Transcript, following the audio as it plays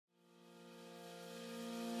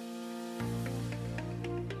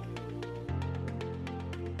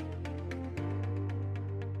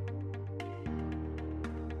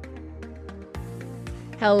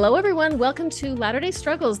Hello, everyone. Welcome to Latter-day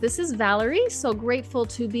Struggles. This is Valerie. So grateful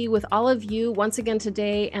to be with all of you once again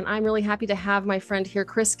today. And I'm really happy to have my friend here,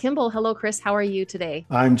 Chris Kimball. Hello, Chris. How are you today?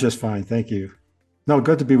 I'm just fine. Thank you. No,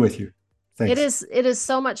 good to be with you. It Thanks. is it is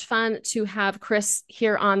so much fun to have Chris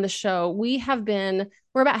here on the show. We're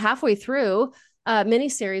about halfway through a mini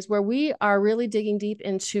series where we are really digging deep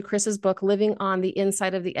into Chris's book, Living on the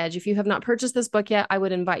Inside of the Edge. If you have not purchased this book yet, I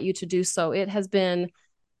would invite you to do so. It has been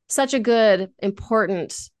such a good,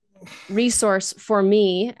 important resource for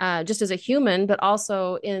me, just as a human, but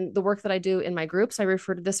also in the work that I do in my groups. I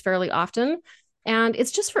refer to this fairly often. And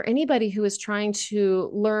it's just for anybody who is trying to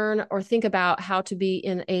learn or think about how to be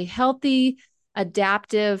in a healthy,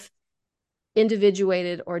 adaptive,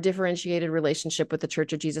 individuated, or differentiated relationship with the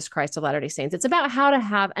Church of Jesus Christ of Latter-day Saints. It's about how to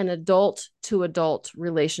have an adult to adult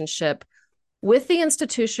relationship with the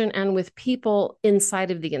institution and with people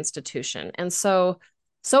inside of the institution. And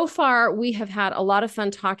so far, we have had a lot of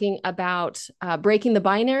fun talking about breaking the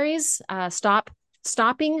binaries,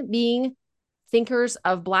 stopping being thinkers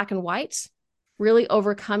of black and white, really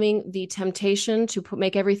overcoming the temptation to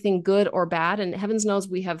make everything good or bad. And heavens knows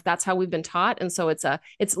that's how we've been taught. And so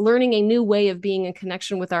it's learning a new way of being in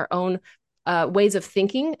connection with our own ways of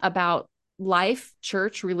thinking about life,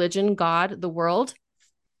 church, religion, God, the world.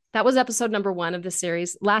 That was episode number 1 of the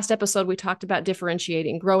series. Last episode, we talked about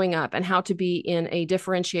differentiating, growing up, and how to be in a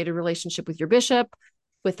differentiated relationship with your bishop,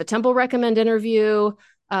 with the temple recommend interview,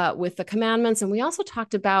 with the commandments. And we also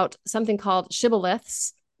talked about something called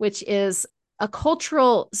shibboleths, which is a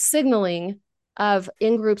cultural signaling of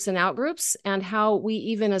in-groups and out-groups, and how we,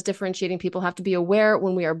 even as differentiating people, have to be aware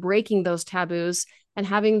when we are breaking those taboos and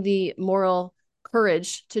having the moral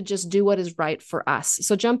courage to just do what is right for us.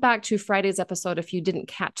 So jump back to Friday's episode if you didn't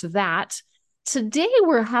catch that. Today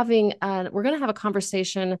we're going to have a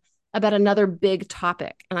conversation about another big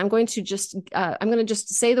topic, and I'm going to just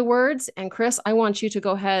say the words. And Chris, I want you to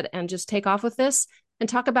go ahead and just take off with this and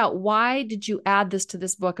talk about why did you add this to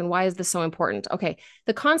this book and why is this so important? Okay,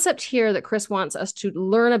 the concept here that Chris wants us to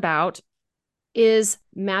learn about is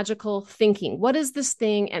magical thinking. What is this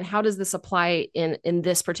thing, and how does this apply in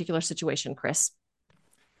this particular situation, Chris?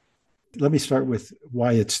 Let me start with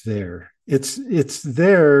why it's there. It's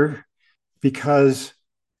there because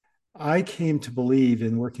I came to believe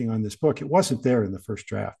in working on this book. It wasn't there in the first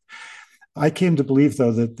draft. I came to believe,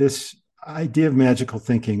 though, that this idea of magical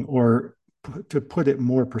thinking, or to put it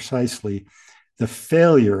more precisely, the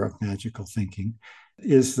failure of magical thinking,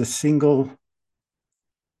 is the single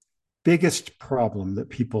biggest problem that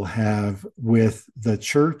people have with the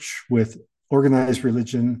church, with organized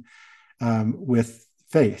religion, with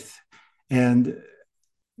faith. And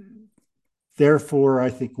therefore, I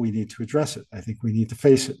think we need to address it. I think we need to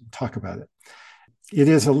face it and talk about it. It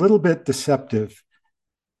is a little bit deceptive,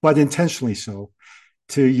 but intentionally so,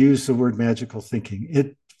 to use the word magical thinking.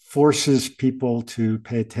 It forces people to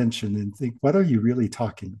pay attention and think, what are you really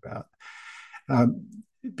talking about?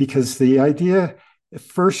 Because the idea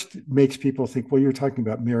first makes people think, well, you're talking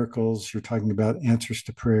about miracles, you're talking about answers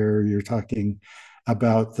to prayer, you're talking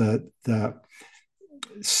about the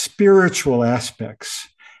spiritual aspects,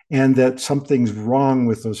 and that something's wrong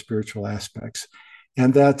with those spiritual aspects.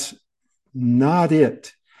 And that's not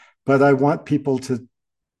it. But I want people to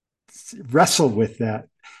wrestle with that,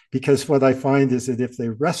 because what I find is that if they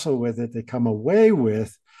wrestle with it, they come away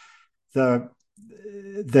with the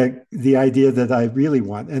the idea that I really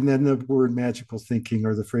want. And then the word magical thinking,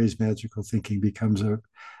 or the phrase magical thinking, becomes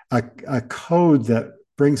a code that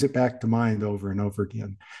brings it back to mind over and over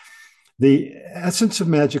again. The essence of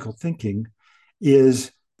magical thinking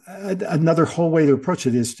is another whole way to approach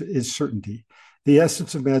it is certainty. The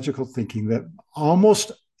essence of magical thinking that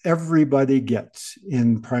almost everybody gets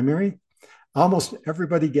in primary, almost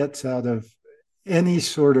everybody gets out of any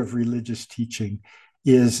sort of religious teaching,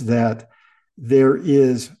 is that there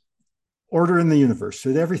is order in the universe,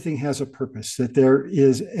 that everything has a purpose, that there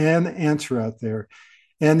is an answer out there.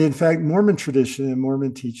 And in fact, Mormon tradition and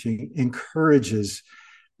Mormon teaching encourages,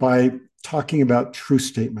 by talking about true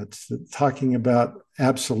statements, talking about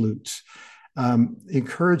absolutes,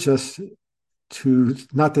 encourage us to,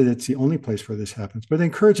 not that it's the only place where this happens, but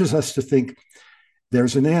encourages us to think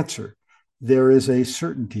there's an answer. There is a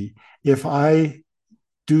certainty. If I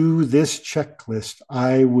do this checklist,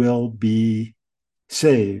 I will be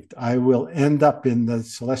saved. I will end up in the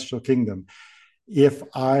celestial kingdom. If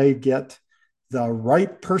I get the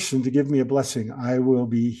right person to give me a blessing, I will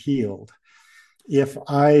be healed. If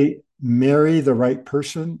I marry the right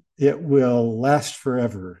person, it will last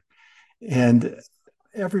forever. And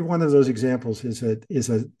every one of those examples is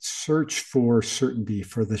a search for certainty,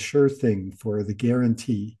 for the sure thing, for the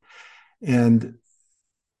guarantee. And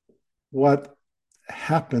what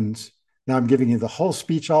happens, now I'm giving you the whole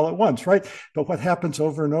speech all at once, right? But what happens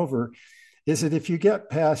over and over is that if you get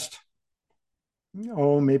past,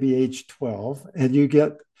 maybe age 12, and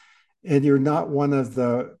you're not one of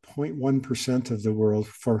the 0.1% of the world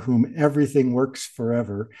for whom everything works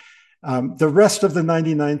forever, the rest of the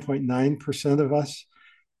 99.9% of us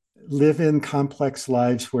live in complex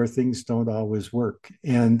lives where things don't always work.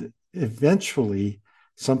 And eventually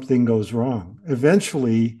something goes wrong.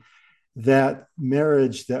 Eventually, that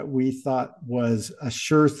marriage that we thought was a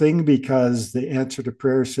sure thing because the answer to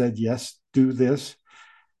prayer said, yes, do this,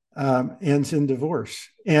 ends in divorce.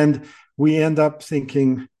 And we end up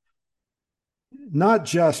thinking, not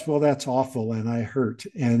just, well, that's awful and I hurt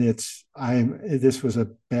and this was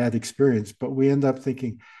a bad experience, but we end up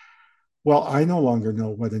thinking, well, I no longer know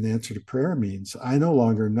what an answer to prayer means. I no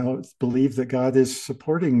longer believe that God is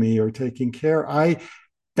supporting me or taking care. I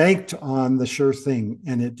banked on the sure thing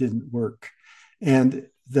and it didn't work. And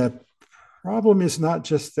the problem is not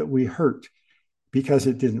just that we hurt because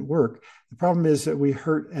it didn't work. The problem is that we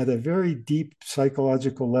hurt at a very deep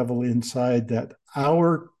psychological level inside, that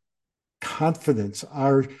our confidence,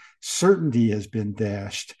 our certainty has been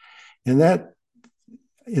dashed. And that,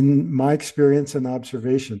 in my experience and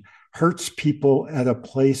observation, hurts people at a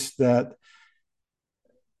place that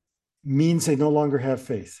means they no longer have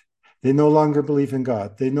faith. They no longer believe in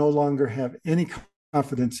God. They no longer have any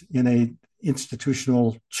confidence in a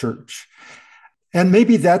institutional church. And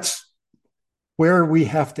maybe that's where we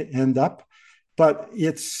have to end up, but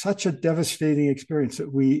it's such a devastating experience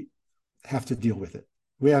that we have to deal with it.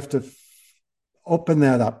 We have to open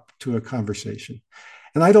that up to a conversation.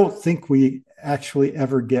 And I don't think we actually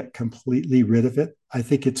ever get completely rid of it. I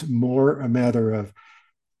think it's more a matter of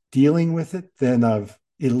dealing with it than of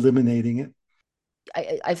eliminating it.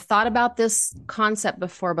 I've thought about this concept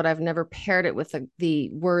before, but I've never paired it with the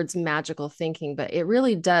words magical thinking. But it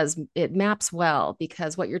really does, it maps well,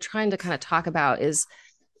 because what you're trying to kind of talk about is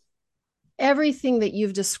everything that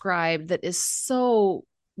you've described that is so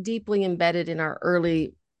deeply embedded in our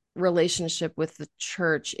early relationship with the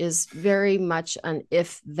church is very much an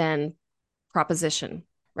if-then proposition,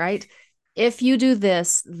 right? If you do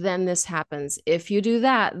this, then this happens. If you do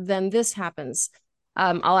that, then this happens.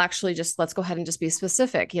 I'll actually let's go ahead and just be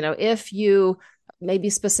specific. If you may be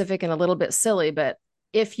specific and a little bit silly, but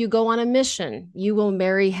if you go on a mission, you will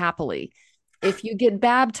marry happily. If you get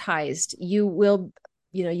baptized, you will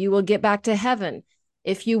get back to heaven.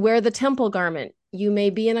 If you wear the temple garment, you may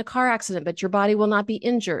be in a car accident, but your body will not be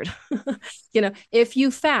injured. If you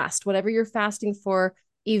fast, whatever you're fasting for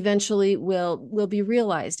eventually will be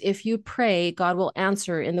realized. If you pray, God will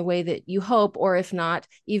answer in the way that you hope, or if not,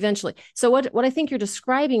 eventually. So what I think you're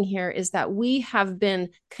describing here is that we have been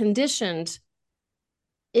conditioned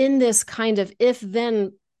in this kind of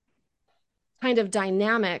if-then kind of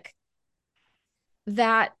dynamic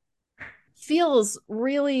that feels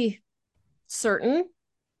really certain.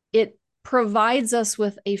 It provides us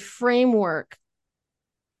with a framework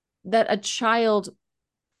that a child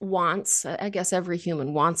wants. I guess every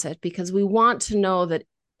human wants it, because we want to know that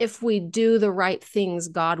if we do the right things,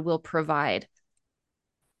 God will provide.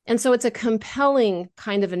 And so it's a compelling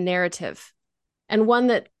kind of a narrative, and one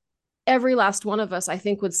that every last one of us, I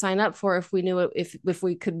think, would sign up for if we knew it, if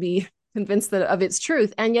we could be convinced of its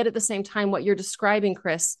truth. And yet at the same time, what you're describing,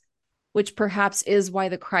 Chris, which perhaps is why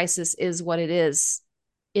the crisis is what it is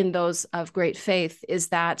in those of great faith, is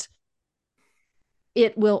that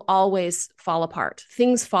it will always fall apart.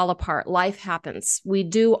 Things fall apart. Life happens. We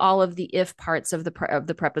do all of the if parts of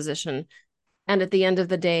the preposition. And at the end of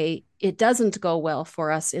the day, it doesn't go well for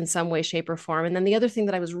us in some way, shape, or form. And then the other thing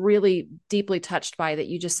that I was really deeply touched by that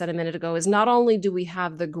you just said a minute ago is not only do we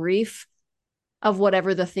have the grief of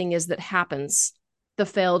whatever the thing is that happens, the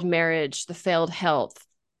failed marriage, the failed health,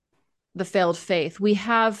 the failed faith, we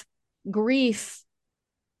have grief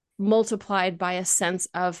multiplied by a sense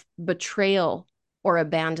of betrayal or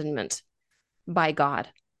abandonment by God,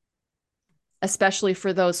 especially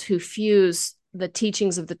for those who fuse the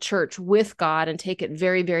teachings of the church with God and take it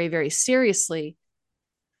very, very, very seriously.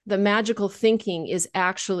 The magical thinking is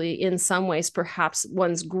actually, in some ways, perhaps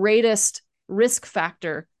one's greatest risk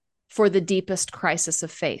factor for the deepest crisis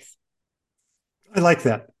of faith. I like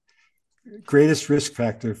that. Greatest risk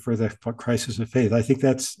factor for the crisis of faith. I think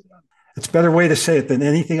it's a better way to say it than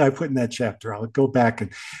anything I put in that chapter. I'll go back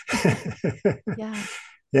and Yeah.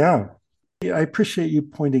 Yeah. I appreciate you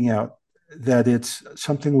pointing out that it's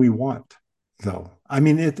something we want, though. I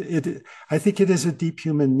mean, I think it is a deep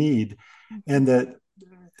human need, and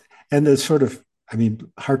the sort of, I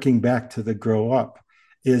mean, harking back to the grow up,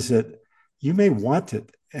 is that you may want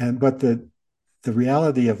it, but the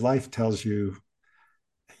reality of life tells you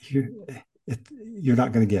you're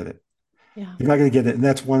not going to get it. Yeah. You're not going to get it. And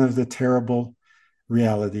that's one of the terrible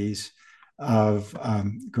realities of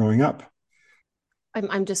growing up.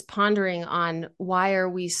 I'm just pondering on why are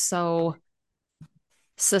we so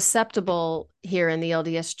susceptible here in the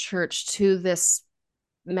LDS church to this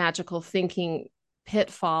magical thinking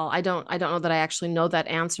pitfall. I don't know that I actually know that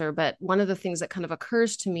answer, but one of the things that kind of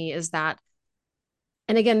occurs to me is that,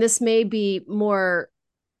 and again, this may be more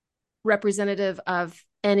representative of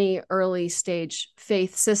any early stage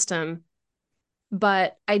faith system,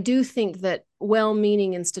 but I do think that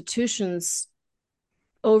well-meaning institutions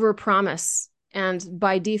overpromise and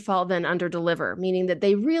by default then underdeliver, meaning that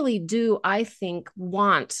they really do, I think,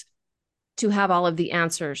 want to have all of the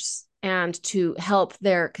answers and to help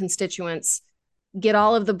their constituents get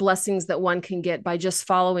all of the blessings that one can get by just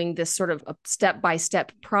following this sort of a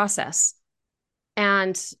step-by-step process.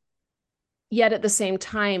 And yet at the same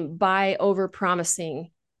time, by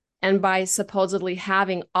overpromising and by supposedly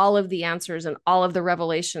having all of the answers and all of the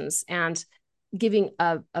revelations and giving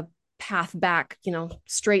a path back,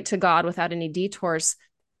 straight to God without any detours,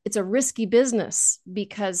 it's a risky business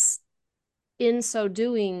because in so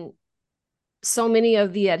doing, so many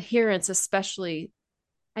of the adherents, especially,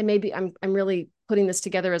 I'm really putting this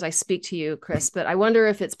together as I speak to you, Chris, but I wonder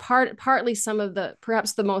if it's partly some of the,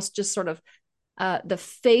 perhaps the most just sort of the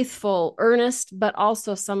faithful, earnest, but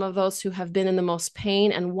also some of those who have been in the most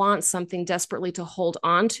pain and want something desperately to hold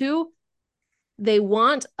on to. They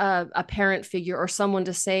want a parent figure or someone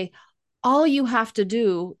to say, all you have to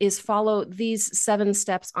do is follow these 7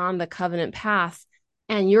 steps on the covenant path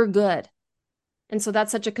and you're good. And so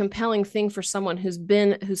that's such a compelling thing for someone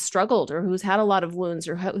who's struggled or who's had a lot of wounds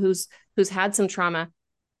or who's had some trauma,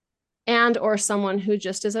 and or someone who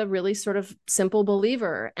just is a really sort of simple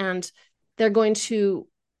believer, and they're going to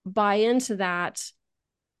buy into that.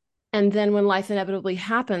 And then when life inevitably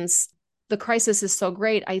happens, the crisis is so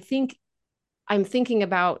great. I think I'm thinking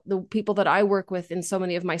about the people that I work with in so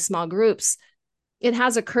many of my small groups. It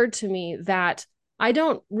has occurred to me that I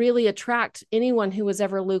don't really attract anyone who was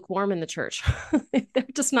ever lukewarm in the church. They're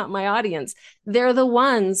just not my audience. They're the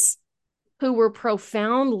ones who were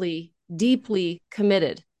profoundly, deeply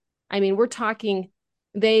committed. I mean, we're talking,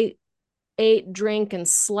 they ate, drank, and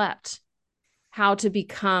slept how to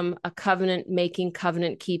become a covenant making,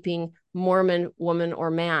 covenant keeping Mormon woman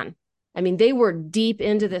or man. I mean, they were deep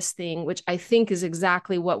into this thing, which I think is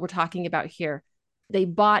exactly what we're talking about here. They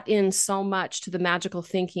bought in so much to the magical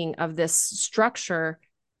thinking of this structure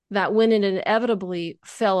that when it inevitably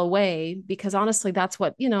fell away, because honestly, that's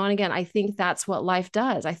what, and again, I think that's what life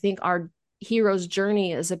does. I think our hero's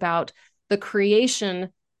journey is about the creation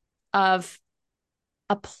of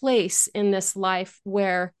a place in this life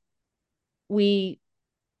where we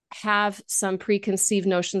have some preconceived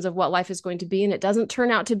notions of what life is going to be, and it doesn't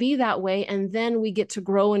turn out to be that way. And then we get to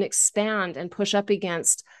grow and expand and push up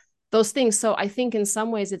against those things. So I think in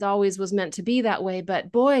some ways it always was meant to be that way,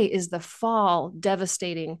 but boy, is the fall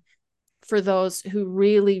devastating for those who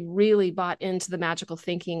really, really bought into the magical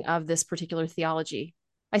thinking of this particular theology.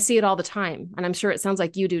 I see it all the time, and I'm sure it sounds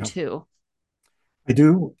like you do too. I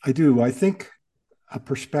do. I think a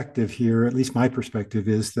perspective here, at least my perspective,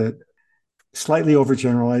 is that slightly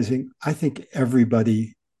overgeneralizing, I think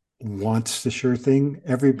everybody wants the sure thing.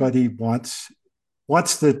 Everybody wants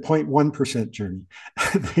the 0.1% journey.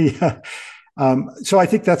 So I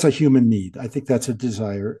think that's a human need. I think that's a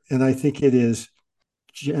desire. And I think it is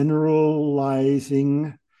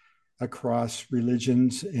generalizing across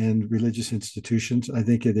religions and religious institutions. I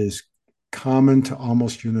think it is common to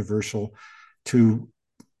almost universal to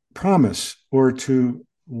promise or to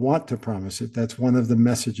want to promise it. That's one of the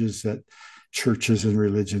messages that churches and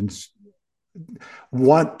religions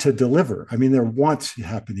want to deliver. I mean, there are wants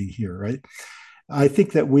happening here, right? I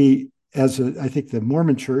think that I think the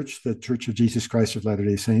Mormon Church, the Church of Jesus Christ of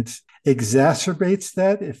Latter-day Saints, exacerbates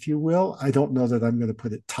that, if you will. I don't know that I'm going to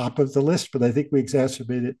put it top of the list, but I think we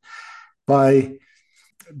exacerbate it by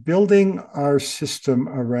building our system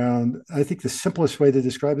around, I think the simplest way to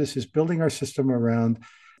describe this is building our system around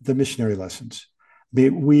the missionary lessons.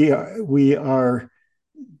 We are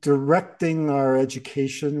directing our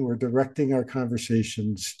education, we're directing our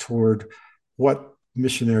conversations toward what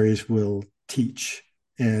missionaries will teach.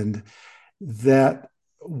 And that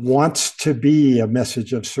wants to be a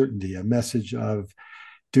message of certainty, a message of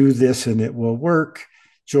do this and it will work,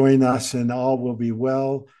 join us and all will be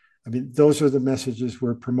well. I mean, those are the messages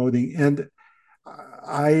we're promoting. And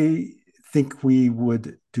I think we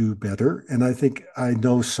would do better. And I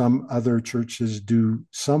know some other churches do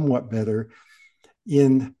somewhat better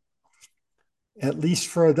in at least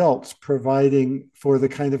for adults, providing for the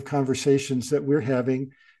kind of conversations that we're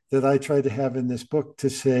having, that I try to have in this book, to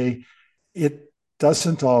say it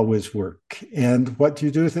doesn't always work. And what do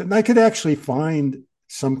you do with it? And I could actually find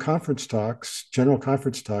some conference talks, general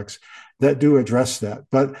conference talks, that do address that.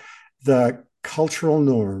 But the cultural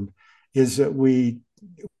norm is that we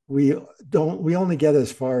only get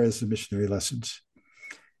as far as the missionary lessons,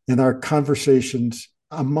 and our conversations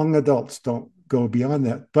among adults don't go beyond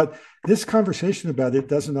that. But this conversation about it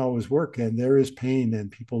doesn't always work, and there is pain,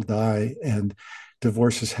 and people die, and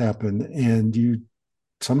divorces happen, and you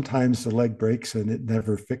sometimes the leg breaks and it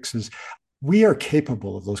never fixes. We are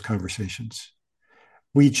capable of those conversations.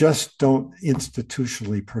 We just don't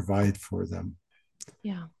institutionally provide for them.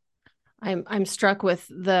 Yeah. I'm struck with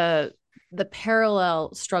the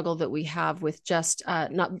parallel struggle that we have with just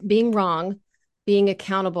not being wrong, being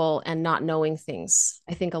accountable, and not knowing things.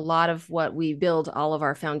 I think a lot of what we build all of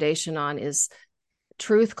our foundation on is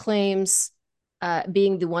truth claims,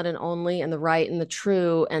 being the one and only and the right and the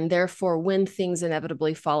true. And therefore, when things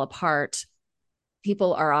inevitably fall apart,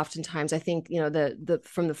 people are oftentimes, I think, the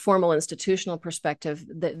from the formal institutional perspective,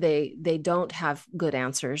 that they don't have good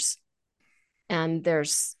answers. And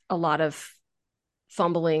there's a lot of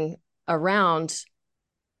fumbling around,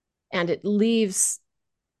 and it leaves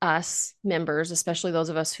us members, especially those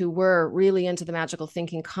of us who were really into the magical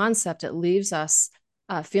thinking concept, it leaves us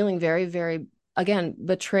feeling very, very, again,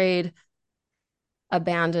 betrayed,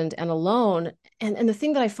 abandoned, and alone. And the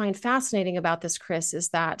thing that I find fascinating about this, Chris, is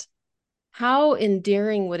that how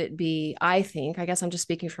endearing would it be, I think, I guess I'm just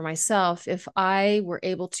speaking for myself, if I were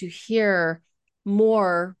able to hear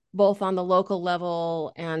more, both on the local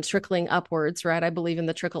level and trickling upwards, right? I believe in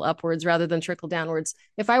the trickle upwards rather than trickle downwards.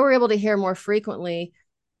 If I were able to hear more frequently,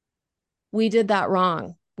 we did that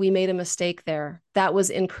wrong. We made a mistake there. That was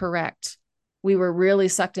incorrect. We were really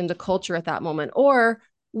sucked into culture at that moment. Or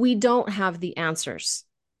we don't have the answers.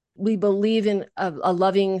 We believe in a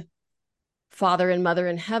loving Father and Mother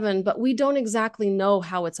in heaven, but we don't exactly know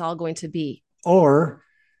how it's all going to be. Or,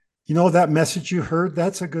 that message you heard,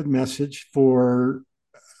 that's a good message for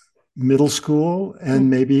middle school and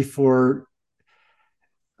maybe for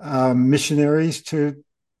missionaries to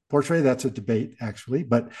portray. That's a debate, actually.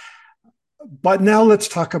 But now let's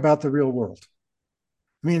talk about the real world.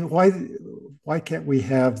 I mean, why can't we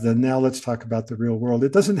have the now let's talk about the real world?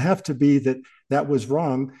 It doesn't have to be that was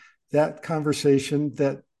wrong. That conversation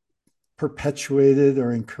that perpetuated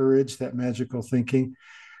or encouraged that magical thinking,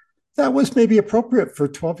 that was maybe appropriate for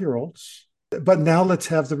 12-year-olds. But now let's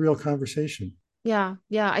have the real conversation. Yeah.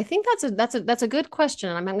 I think that's a good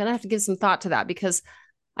question. I'm going to have to give some thought to that, because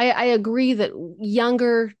I agree that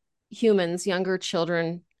younger humans, younger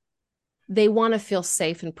children, they want to feel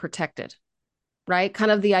safe and protected, right?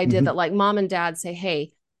 Kind of the idea that like mom and dad say,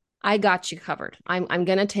 hey, I got you covered. I'm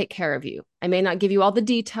going to take care of you. I may not give you all the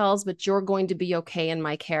details, but you're going to be okay in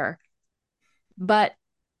my care. But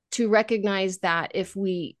to recognize that if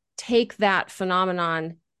we take that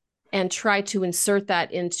phenomenon and try to insert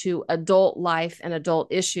that into adult life and adult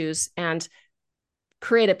issues and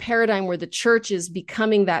create a paradigm where the church is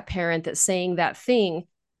becoming that parent that's saying that thing,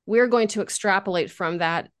 we're going to extrapolate from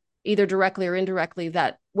that, either directly or indirectly,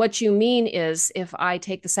 that what you mean is if I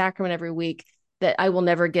take the sacrament every week, that I will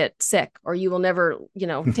never get sick, or you will never,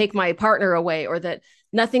 take my partner away, or that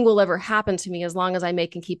nothing will ever happen to me as long as I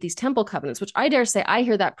make and keep these temple covenants, which I dare say I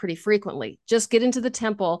hear that pretty frequently. Just get into the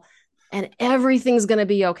temple and everything's going to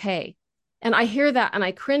be okay. And I hear that and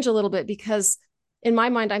I cringe a little bit, because in my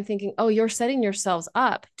mind, I'm thinking, oh, you're setting yourselves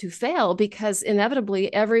up to fail, because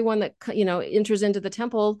inevitably everyone that, enters into the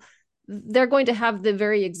temple, they're going to have the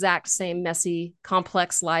very exact same messy,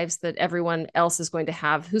 complex lives that everyone else is going to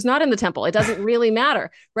have who's not in the temple. It doesn't really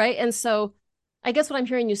matter, right? And so I guess what I'm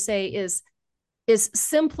hearing you say is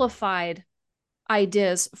simplified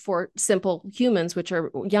ideas for simple humans, which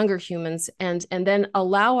are younger humans, and then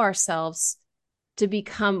allow ourselves to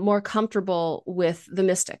become more comfortable with the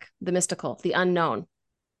mystic, the mystical, the unknown,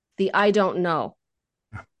 the I don't know,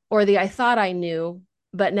 or the I thought I knew,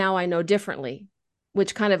 but now I know differently,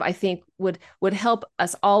 which kind of, I think, would help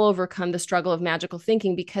us all overcome the struggle of magical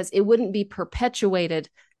thinking, because it wouldn't be perpetuated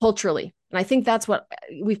culturally. And I think that's what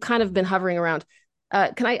we've kind of been hovering around.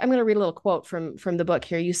 I'm going to read a little quote from the book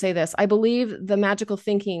here. You say this: I believe the magical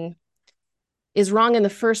thinking is wrong in the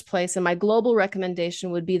first place, and my global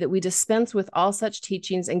recommendation would be that we dispense with all such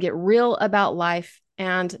teachings and get real about life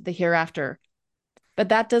and the hereafter. But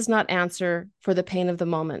that does not answer for the pain of the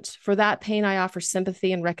moment. For that pain, I offer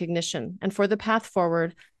sympathy and recognition. And for the path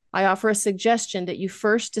forward, I offer a suggestion that you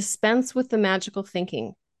first dispense with the magical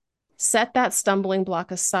thinking. Set that stumbling block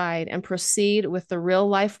aside and proceed with the real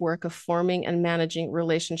life work of forming and managing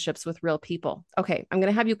relationships with real people. Okay, I'm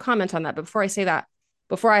going to have you comment on that. But before I say that,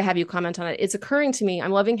 before I have you comment on it, it's occurring to me,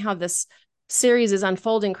 I'm loving how this series is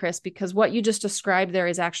unfolding, Chris, because what you just described there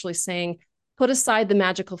is actually saying, put aside the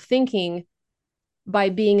magical thinking by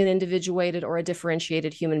being an individuated or a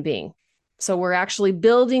differentiated human being. So we're actually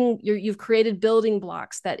building, you've created building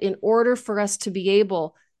blocks that in order for us to be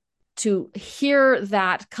able to hear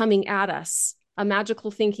that coming at us, a magical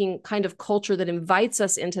thinking kind of culture that invites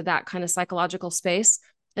us into that kind of psychological space,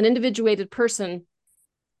 an individuated person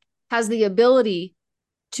has the ability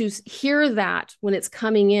to hear that when it's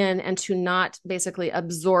coming in and to not basically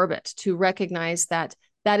absorb it, to recognize that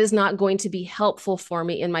that is not going to be helpful for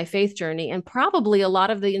me in my faith journey. And probably a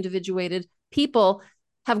lot of the individuated people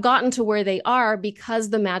have gotten to where they are because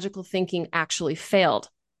the magical thinking actually failed.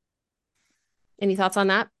 Any thoughts on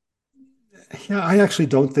that? Yeah, I actually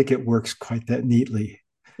don't think it works quite that neatly.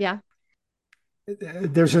 Yeah.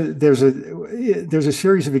 There's a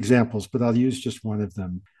series of examples, but I'll use just one of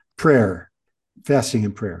them. Prayer, fasting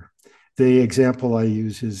and prayer. The example I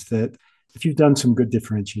use is that if you've done some good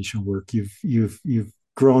differentiation work, you've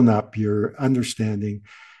grown up, you're understanding,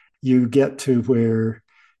 you get to where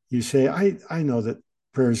you say, I know that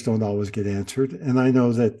prayers don't always get answered. And I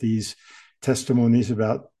know that these testimonies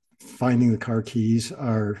about finding the car keys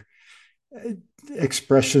are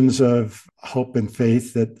expressions of hope and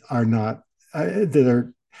faith that are not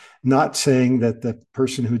saying that the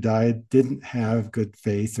person who died didn't have good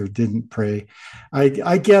faith or didn't pray.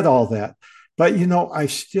 I get all that. But, I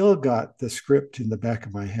still got the script in the back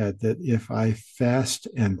of my head that if I fast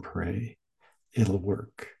and pray, it'll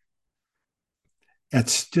work.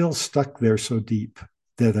 It's still stuck there so deep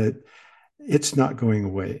that it's not going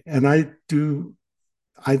away. And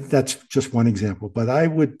that's just one example, but I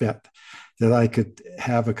would bet that I could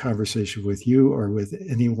have a conversation with you or with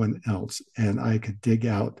anyone else, and I could dig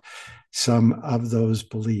out some of those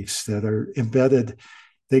beliefs that are embedded.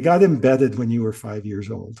 They got embedded when you were 5 years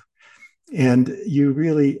old, and you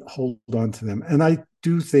really hold on to them. And I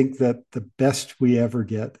do think that the best we ever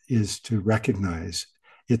get is to recognize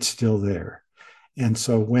it's still there. And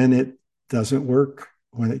so when it doesn't work,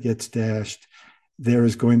 when it gets dashed, there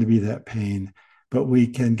is going to be that pain. But we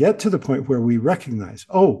can get to the point where we recognize,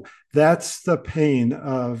 oh, that's the pain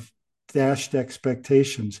of dashed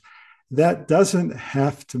expectations. That doesn't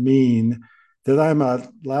have to mean that I'm a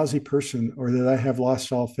lousy person or that I have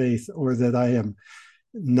lost all faith or that I am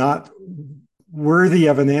not worthy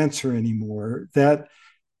of an answer anymore. That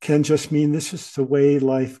can just mean this is the way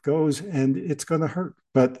life goes and it's going to hurt.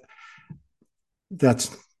 But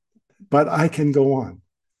I can go on.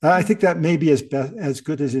 I think that may be as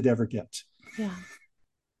good as it ever gets. Yeah.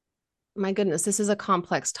 My goodness, this is a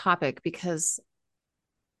complex topic because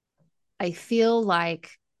I feel like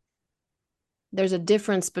there's a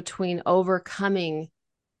difference between overcoming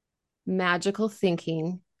magical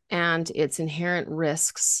thinking and its inherent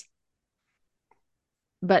risks,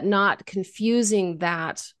 but not confusing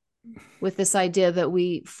that with this idea that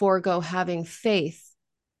we forego having faith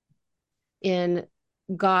in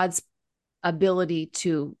God's ability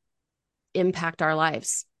to impact our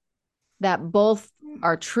lives. That both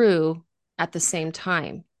are true at the same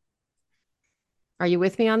time. Are you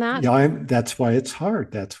with me on that? Yeah, that's why it's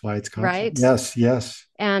hard. That's why it's complicated. Right. Yes, yes.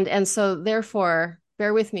 And so therefore,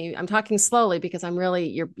 bear with me. I'm talking slowly because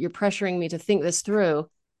you're pressuring me to think this through.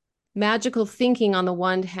 Magical thinking on the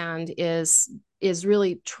one hand is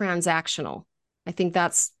really transactional. I think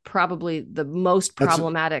that's probably the most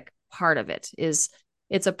problematic part of it. Is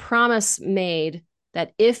it's a promise made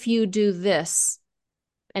that if you do this,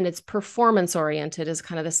 and it's performance oriented is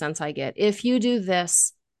kind of the sense I get. If you do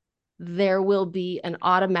this, there will be an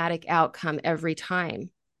automatic outcome every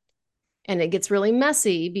time. And it gets really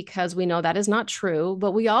messy because we know that is not true,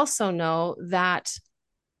 but we also know that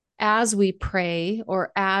as we pray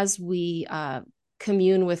or as we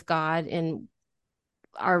commune with God in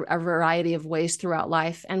a variety of ways throughout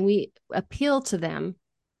life, and we appeal to them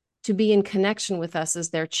to be in connection with us as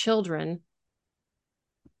their children,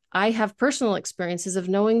 I have personal experiences of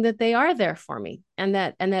knowing that they are there for me and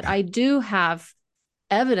that I do have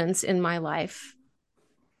evidence in my life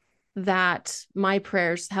that my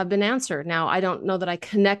prayers have been answered. Now, I don't know that I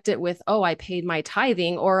connect it with, oh, I paid my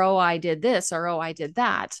tithing or, oh, I did this or, oh, I did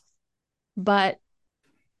that. But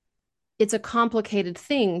it's a complicated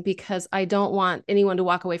thing because I don't want anyone to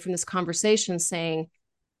walk away from this conversation saying,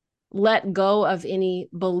 let go of any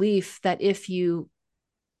belief that if you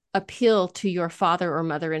appeal to your father or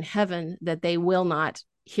mother in heaven, that they will not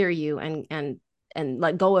hear you and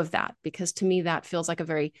let go of that. Because to me, that feels like a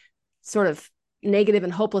very sort of negative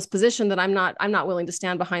and hopeless position that I'm not willing to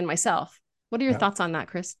stand behind myself. What are your Yeah. thoughts on that,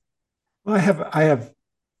 Chris? Well, I have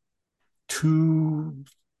two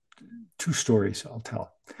stories I'll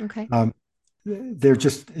tell. Okay. They're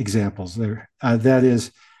just examples. That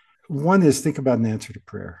is, one is, think about an answer to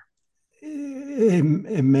prayer.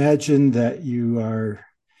 Imagine that you are,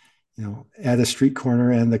 at a street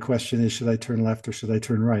corner, and the question is, should I turn left or should I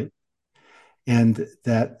turn right? And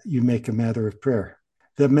that you make a matter of prayer,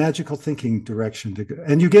 the magical thinking direction to go,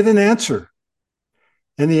 and you get an answer,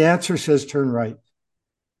 and the answer says turn right,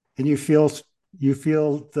 and you feel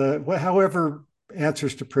however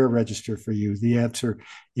answers to prayer register for you, the answer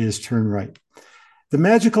is turn right. The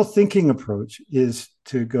magical thinking approach is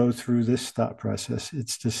to go through this thought process.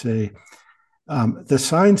 It's to say, the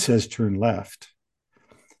sign says turn left.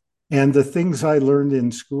 And the things I learned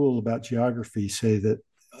in school about geography say that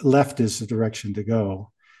left is the direction to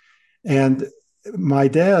go. And my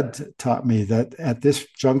dad taught me that at this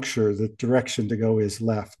juncture, the direction to go is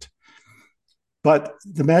left. But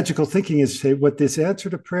the magical thinking is to say, what this answer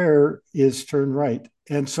to prayer is turn right.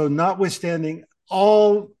 And so, notwithstanding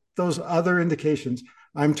all those other indications,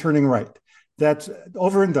 I'm turning right. That's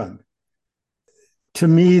over and done. To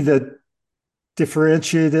me, the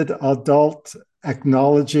differentiated adult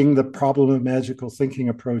acknowledging the problem of magical thinking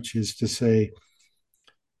approach is to say,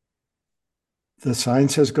 the sign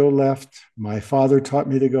says go left. My father taught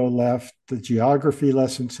me to go left. The geography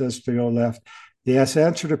lesson says to go left. The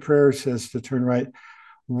answer to prayer says to turn right.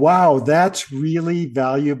 Wow, that's really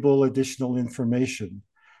valuable additional information.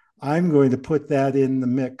 I'm going to put that in the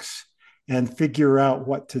mix and figure out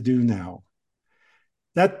what to do now.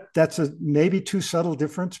 That's a maybe too subtle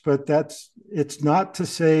difference, but it's not to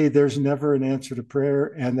say there's never an answer to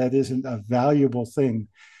prayer and that isn't a valuable thing.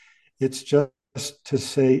 It's just to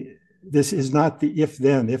say this is not the if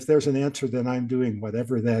then. If there's an answer, then I'm doing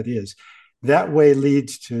whatever that is. That way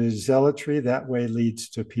leads to zealotry. That way leads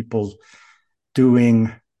to people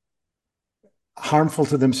doing harmful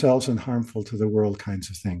to themselves and harmful to the world kinds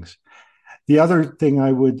of things. The other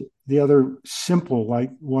simple, like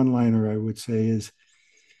one-liner I would say is,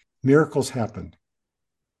 miracles happen.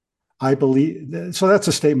 I believe, so that's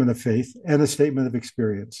a statement of faith and a statement of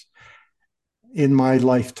experience. In my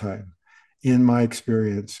lifetime, in my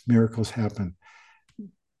experience, miracles happen.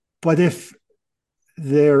 But if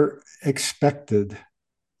they're expected,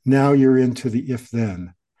 now you're into the if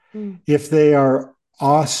then. If they are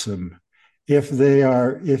awesome,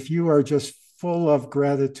 if you are just full of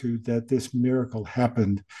gratitude that this miracle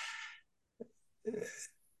happened,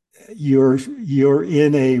 you're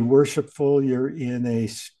in a worshipful, you're in a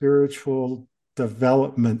spiritual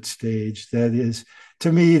development stage that is,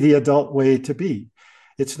 to me, the adult way to be.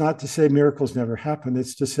 It's not to say miracles never happen.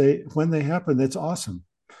 It's to say when they happen, it's awesome.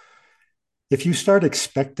 If you start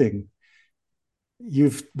expecting,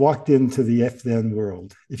 you've walked into the if then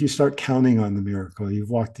world. If you start counting on the miracle,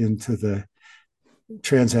 you've walked into the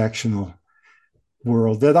transactional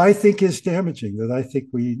world that I think is damaging, that I think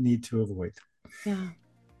we need to avoid. Yeah.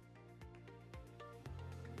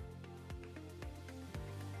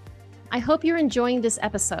 I hope you're enjoying this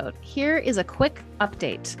episode. Here is a quick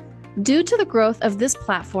update. Due to the growth of this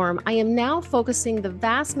platform, I am now focusing the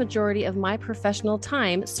vast majority of my professional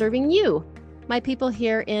time serving you, my people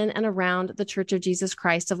here in and around the Church of Jesus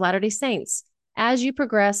Christ of Latter-day Saints, as you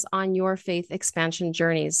progress on your faith expansion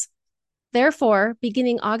journeys. Therefore,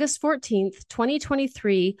 beginning August 14th,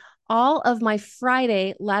 2023, all of my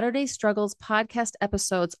Friday Latter-day Struggles podcast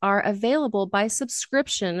episodes are available by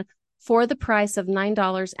subscription for the price of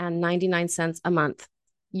 $9.99 a month.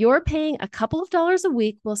 Your paying a couple of dollars a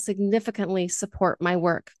week will significantly support my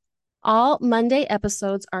work. All Monday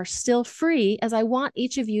episodes are still free, as I want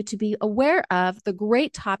each of you to be aware of the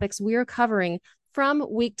great topics we are covering from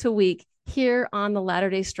week to week here on the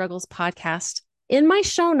Latter-day Struggles podcast. In my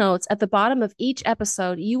show notes at the bottom of each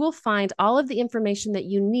episode, you will find all of the information that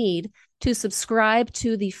you need to subscribe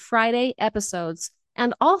to the Friday episodes,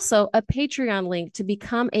 and also a Patreon link to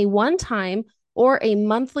become a one-time or a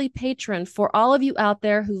monthly patron for all of you out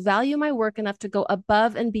there who value my work enough to go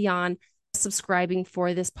above and beyond subscribing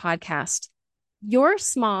for this podcast. Your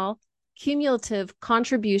small, cumulative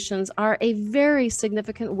contributions are a very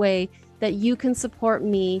significant way that you can support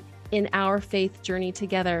me in our faith journey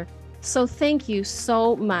together. So thank you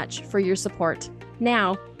so much for your support.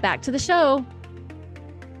 Now, back to the show.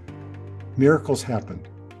 Miracles happen.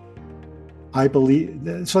 I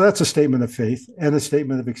believe, so that's a statement of faith and a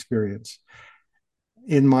statement of experience.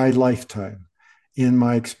 In my lifetime, in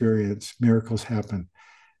my experience, miracles happen.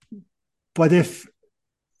 But if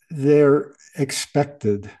they're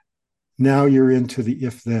expected, now you're into the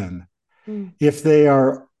if then. If they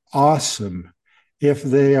are awesome,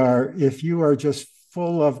 if you are just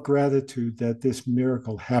full of gratitude that this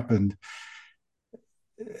miracle happened,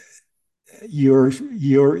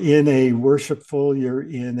 you're in a worshipful, you're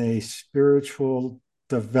in a spiritual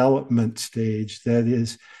development stage that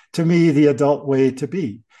is, to me, the adult way to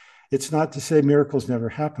be. It's not to say miracles never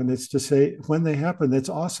happen. It's to say when they happen, that's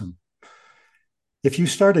awesome. If you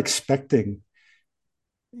start expecting,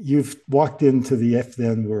 you've walked into the if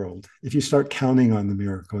then world. If you start counting on the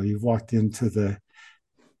miracle, you've walked into the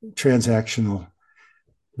transactional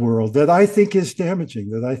world that I think is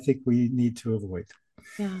damaging, that I think we need to avoid.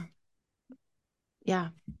 Yeah. Yeah.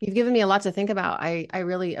 You've given me a lot to think about. I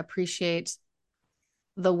really appreciate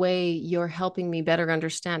the way you're helping me better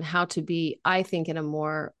understand how to be, I think, in a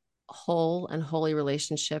more whole and holy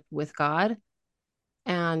relationship with God.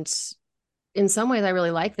 And in some ways, I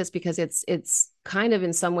really like this because it's kind of,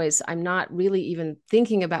 in some ways, I'm not really even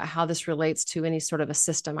thinking about how this relates to any sort of a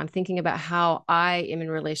system. I'm thinking about how I am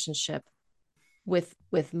in relationship with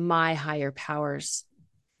my higher powers,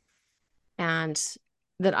 and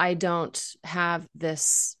that I don't have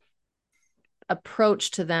this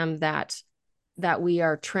approach to them that we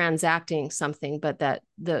are transacting something, but that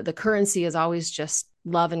the currency is always just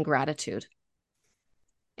love and gratitude.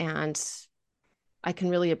 And I can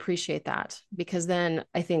really appreciate that, because then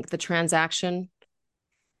I think the transaction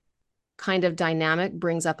kind of dynamic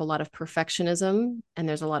brings up a lot of perfectionism, and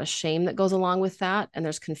there's a lot of shame that goes along with that, and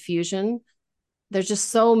there's confusion. There's just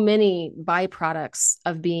so many byproducts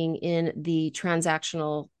of being in the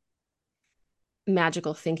transactional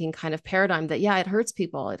magical thinking kind of paradigm that, yeah, it hurts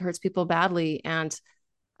people badly. And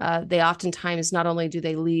they oftentimes, not only do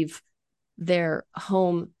they leave their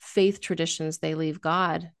home faith traditions, they leave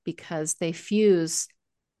God, because they fuse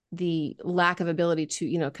the lack of ability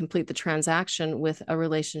to complete the transaction with a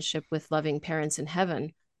relationship with loving parents in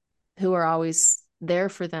heaven who are always there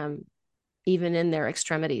for them, even in their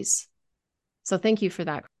extremities. So thank you for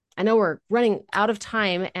that. I know we're running out of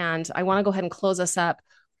time, and I want to go ahead and close us up.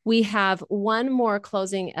 We have one more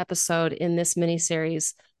closing episode in this mini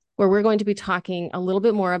series where we're going to be talking a little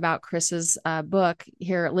bit more about Chris's book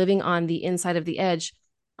here, Living on the Inside of the Edge.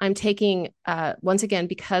 I'm taking, once again,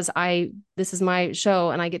 because this is my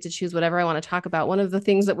show and I get to choose whatever I want to talk about. One of the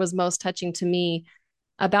things that was most touching to me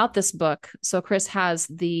about this book, so Chris has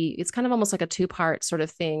it's kind of almost like a two-part sort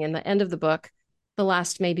of thing. In the end of the book, the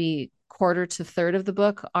last maybe quarter to third of the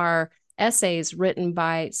book are essays written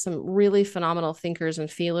by some really phenomenal thinkers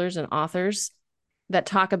and feelers and authors that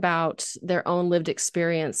talk about their own lived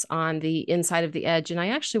experience on the inside of the edge. And I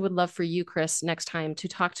actually would love for you, Chris, next time to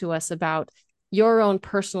talk to us about your own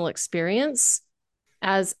personal experience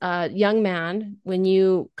as a young man when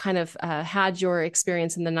you kind of had your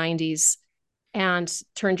experience in the 90s and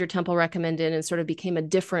turned your temple recommend in and sort of became a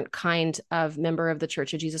different kind of member of the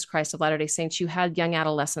Church of Jesus Christ of Latter-day Saints. You had young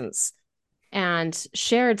adolescents and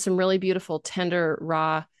shared some really beautiful, tender,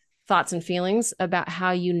 raw thoughts and feelings about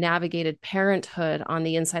how you navigated parenthood on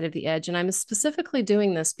the inside of the edge. And I'm specifically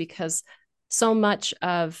doing this because so many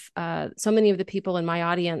of the people in my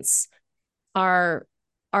audience are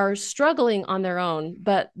struggling on their own,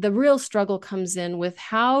 but the real struggle comes in with,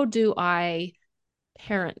 how do I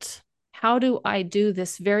parent? How do I do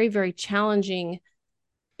this very, very challenging,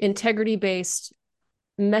 integrity-based,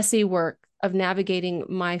 messy work of navigating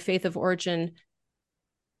my faith of origin,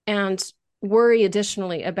 and worry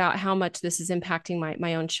additionally about how much this is impacting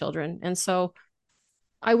my own children? And so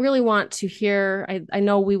I really want to hear, I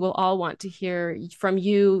know we will all want to hear from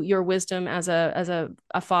you, your wisdom as a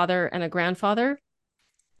father and a grandfather.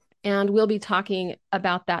 And we'll be talking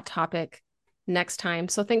about that topic next time.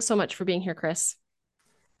 So thanks so much for being here, Chris.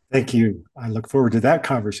 Thank you. I look forward to that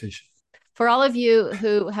conversation. For all of you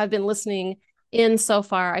who have been listening in so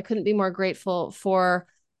far, I couldn't be more grateful for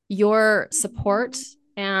your support.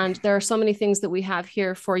 And there are so many things that we have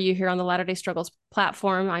here for you here on the Latter-day Struggles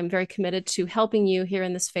platform. I'm very committed to helping you here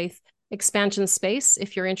in this faith expansion space.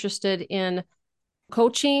 If you're interested in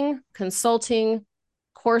coaching, consulting,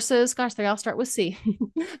 courses, gosh, they all start with C,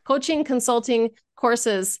 coaching, consulting,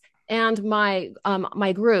 courses, and my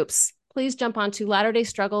groups, please jump onto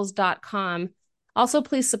latterdaystruggles.com. Also,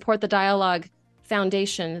 please support the Dialogue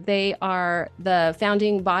Foundation. They are the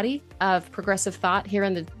founding body of progressive thought here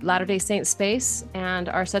in the Latter-day Saint space and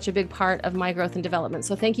are such a big part of my growth and development.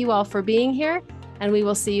 So thank you all for being here, and we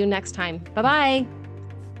will see you next time. Bye-bye.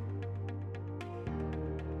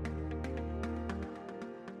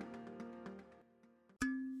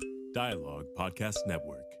 Dialogue Podcast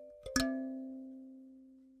Network.